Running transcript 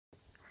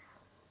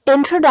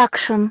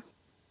Introduction.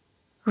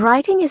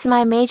 Writing is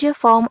my major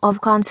form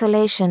of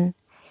consolation.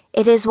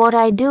 It is what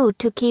I do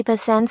to keep a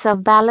sense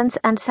of balance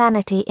and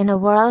sanity in a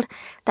world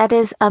that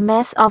is a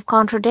mess of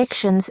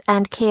contradictions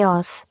and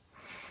chaos.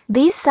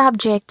 These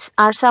subjects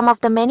are some of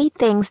the many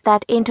things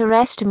that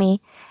interest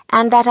me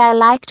and that I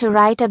like to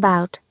write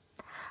about.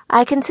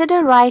 I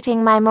consider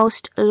writing my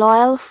most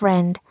loyal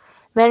friend,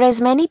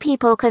 whereas many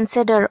people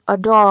consider a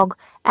dog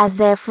as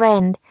their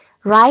friend.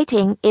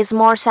 Writing is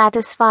more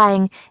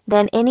satisfying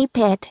than any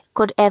pet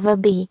could ever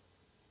be.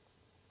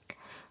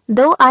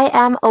 Though I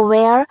am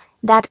aware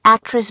that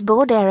actress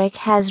Bo Derek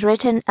has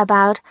written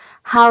about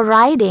how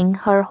riding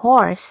her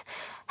horse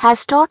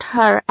has taught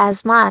her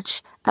as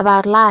much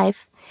about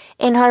life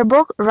in her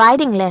book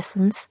Riding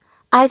Lessons,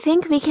 I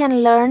think we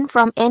can learn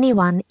from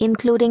anyone,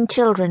 including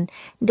children,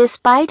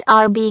 despite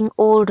our being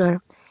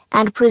older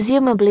and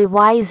presumably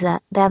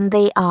wiser than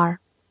they are.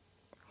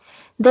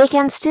 They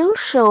can still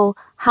show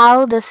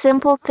how the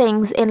simple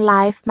things in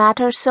life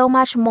matter so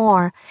much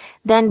more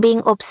than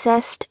being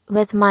obsessed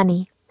with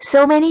money.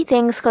 So many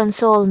things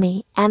console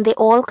me, and they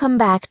all come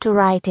back to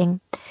writing,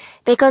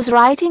 because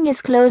writing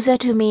is closer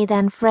to me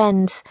than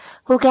friends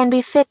who can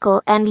be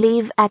fickle and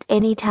leave at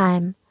any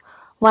time,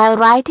 while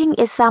writing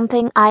is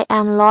something I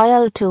am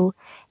loyal to,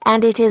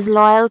 and it is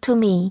loyal to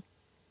me.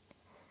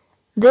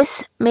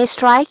 This may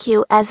strike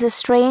you as a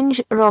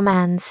strange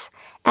romance,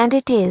 and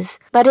it is,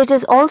 but it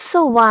is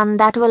also one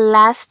that will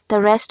last the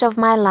rest of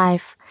my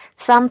life,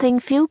 something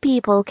few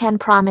people can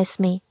promise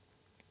me.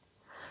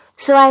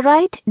 So I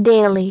write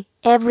daily,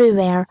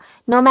 everywhere,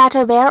 no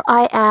matter where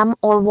I am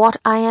or what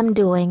I am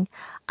doing.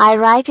 I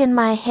write in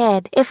my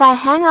head. If I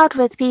hang out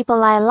with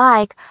people I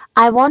like,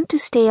 I want to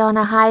stay on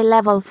a high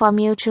level for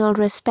mutual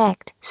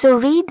respect. So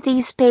read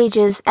these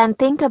pages and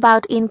think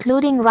about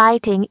including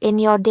writing in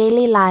your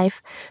daily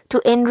life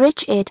to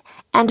enrich it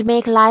and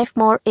make life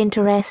more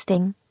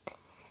interesting.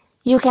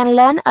 You can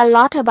learn a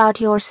lot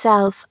about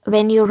yourself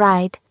when you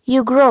write.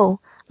 You grow,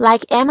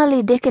 like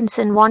Emily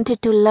Dickinson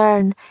wanted to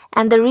learn,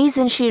 and the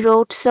reason she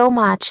wrote so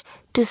much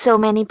to so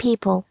many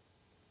people.